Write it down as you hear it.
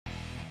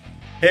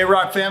Hey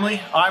ROQ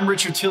family, I'm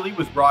Richard Tilley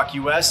with ROQ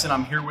US and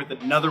I'm here with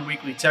another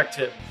weekly tech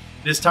tip.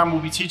 This time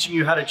we'll be teaching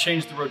you how to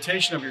change the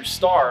rotation of your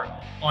star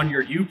on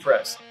your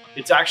U-press.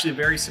 It's actually a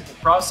very simple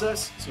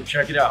process, so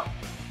check it out.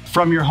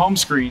 From your home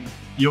screen,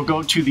 you'll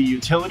go to the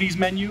Utilities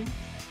menu,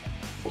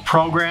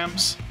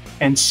 Programs,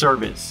 and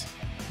Service.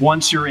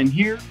 Once you're in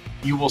here,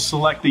 you will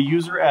select the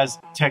user as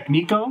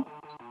Technico.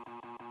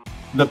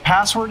 The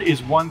password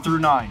is 1 through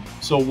 9,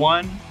 so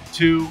 1,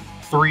 2,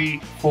 3,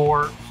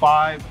 4,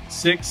 5,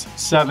 6,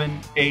 7,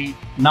 8,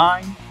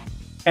 9.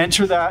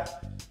 Enter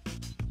that.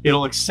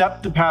 It'll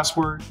accept the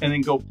password and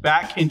then go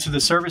back into the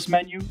service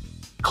menu.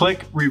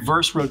 Click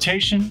reverse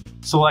rotation,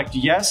 select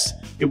yes.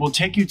 It will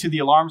take you to the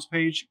alarms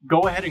page.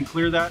 Go ahead and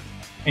clear that,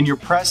 and your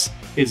press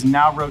is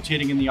now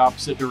rotating in the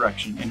opposite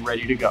direction and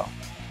ready to go.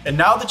 And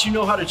now that you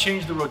know how to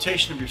change the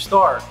rotation of your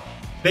star,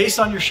 based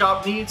on your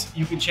shop needs,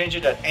 you can change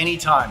it at any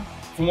time.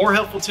 For more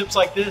helpful tips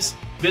like this,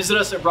 visit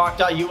us at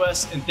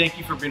ROQ.us, and thank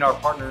you for being our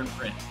partner in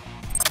print.